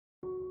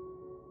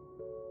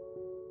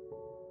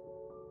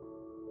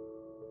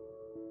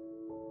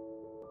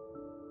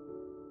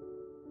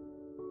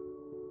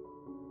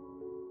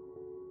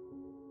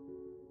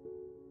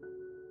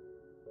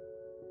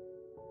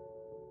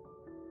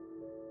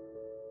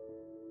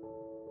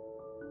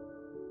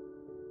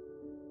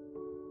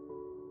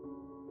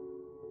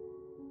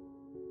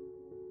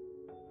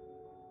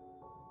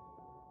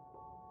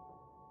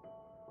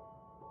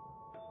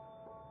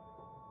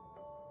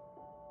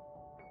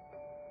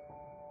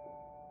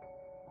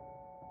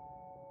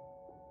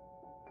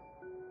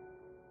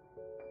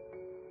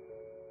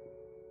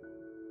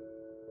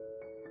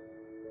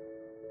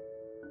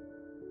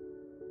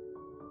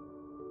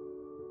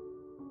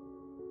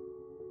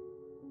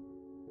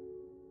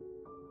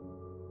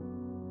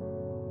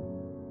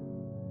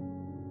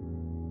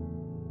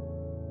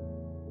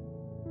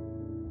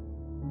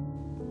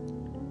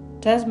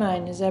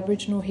Tasmania's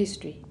Aboriginal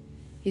history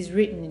is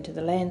written into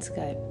the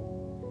landscape.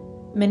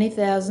 Many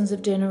thousands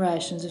of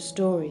generations of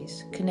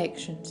stories,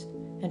 connections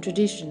and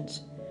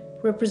traditions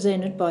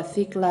represented by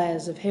thick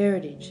layers of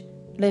heritage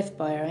left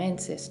by our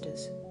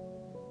ancestors.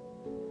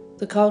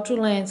 The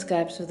cultural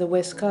landscapes of the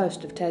west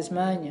coast of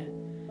Tasmania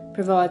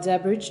provides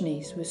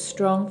Aborigines with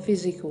strong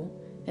physical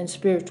and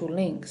spiritual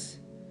links,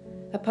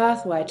 a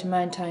pathway to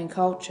maintain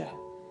culture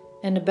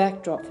and a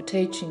backdrop for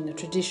teaching the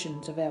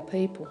traditions of our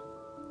people.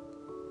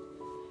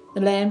 The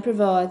land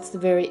provides the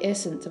very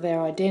essence of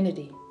our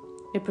identity.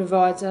 It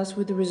provides us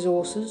with the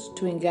resources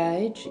to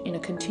engage in a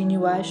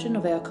continuation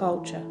of our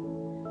culture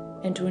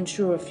and to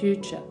ensure a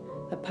future,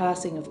 a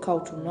passing of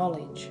cultural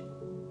knowledge.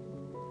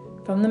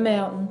 From the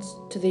mountains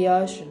to the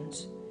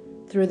oceans,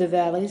 through the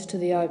valleys to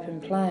the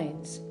open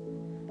plains,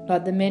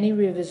 like the many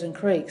rivers and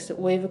creeks that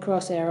weave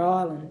across our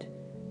island,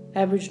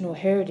 Aboriginal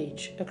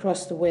heritage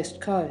across the west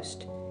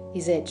coast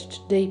is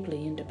etched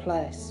deeply into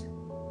place.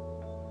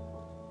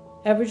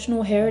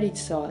 Aboriginal heritage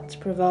sites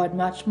provide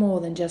much more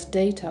than just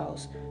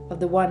details of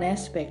the one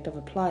aspect of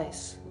a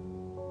place.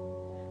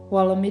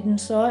 While a midden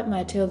site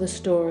may tell the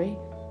story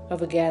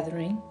of a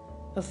gathering,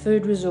 of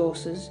food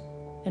resources,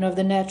 and of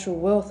the natural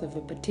wealth of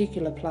a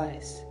particular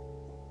place,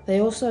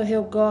 they also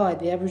help guide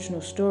the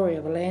Aboriginal story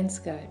of a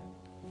landscape.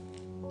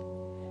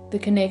 The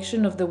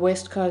connection of the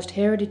West Coast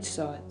heritage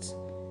sites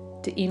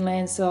to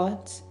inland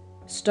sites,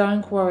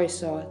 stone quarry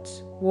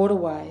sites,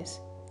 waterways,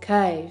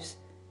 caves,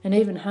 and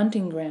even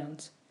hunting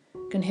grounds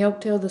can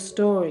help tell the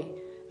story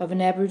of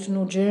an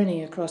Aboriginal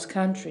journey across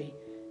country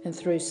and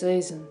through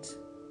seasons.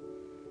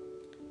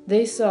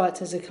 These sites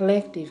as a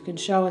collective can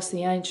show us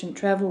the ancient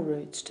travel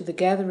routes to the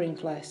gathering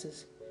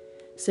places,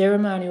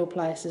 ceremonial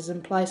places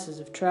and places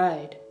of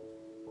trade.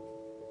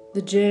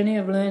 The journey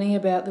of learning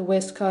about the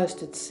West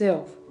Coast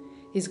itself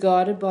is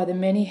guided by the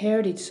many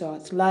heritage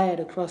sites layered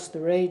across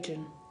the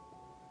region.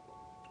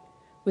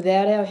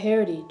 Without our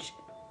heritage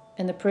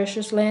and the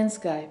precious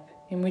landscape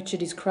in which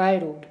it is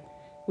cradled,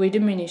 we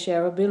diminish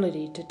our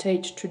ability to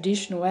teach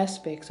traditional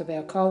aspects of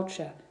our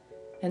culture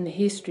and the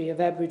history of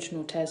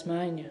Aboriginal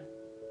Tasmania.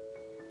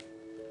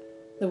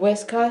 The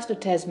west coast of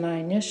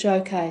Tasmania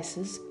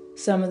showcases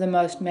some of the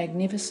most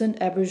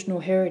magnificent Aboriginal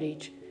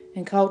heritage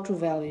and cultural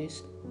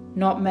values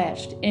not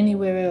matched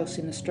anywhere else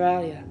in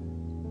Australia.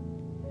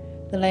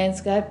 The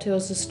landscape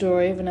tells the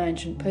story of an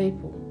ancient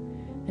people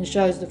and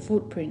shows the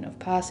footprint of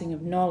passing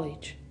of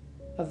knowledge,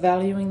 of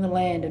valuing the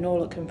land and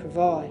all it can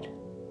provide.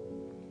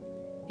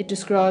 It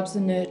describes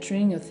the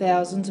nurturing of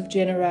thousands of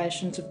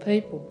generations of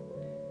people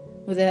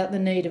without the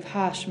need of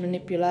harsh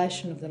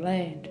manipulation of the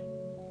land.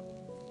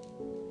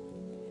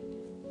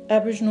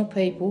 Aboriginal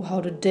people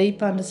hold a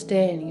deep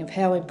understanding of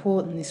how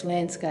important this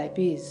landscape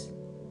is,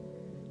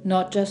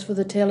 not just for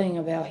the telling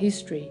of our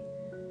history,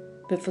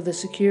 but for the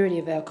security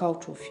of our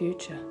cultural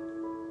future.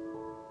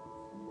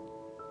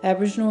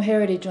 Aboriginal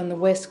heritage on the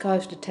west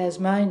coast of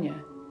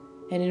Tasmania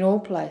and in all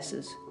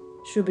places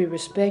should be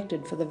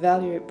respected for the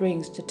value it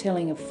brings to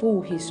telling a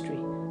full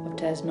history of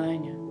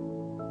Tasmania.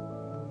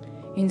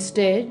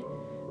 Instead,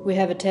 we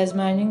have a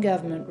Tasmanian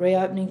Government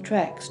reopening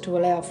tracks to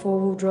allow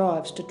four-wheel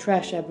drives to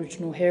trash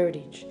Aboriginal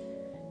heritage,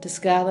 to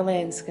scar the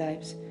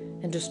landscapes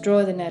and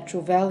destroy the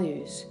natural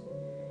values,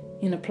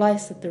 in a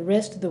place that the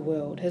rest of the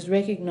world has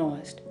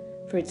recognised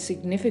for its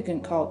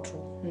significant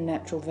cultural and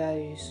natural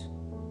values.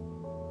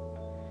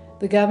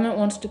 The Government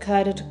wants to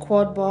cater to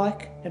quad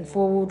bike and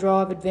four-wheel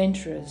drive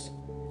adventurers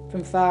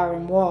from far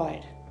and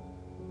wide,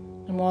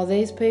 and while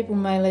these people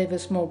may leave a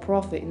small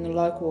profit in the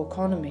local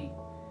economy,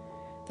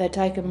 they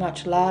take a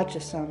much larger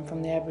sum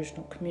from the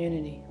Aboriginal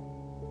community.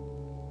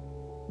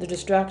 The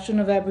destruction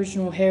of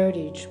Aboriginal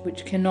heritage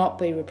which cannot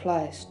be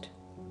replaced,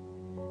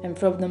 and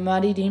from the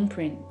muddied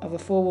imprint of a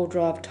four-wheel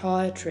drive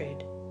tyre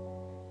tread,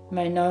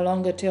 may no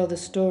longer tell the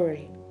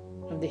story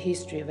of the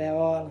history of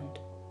our island.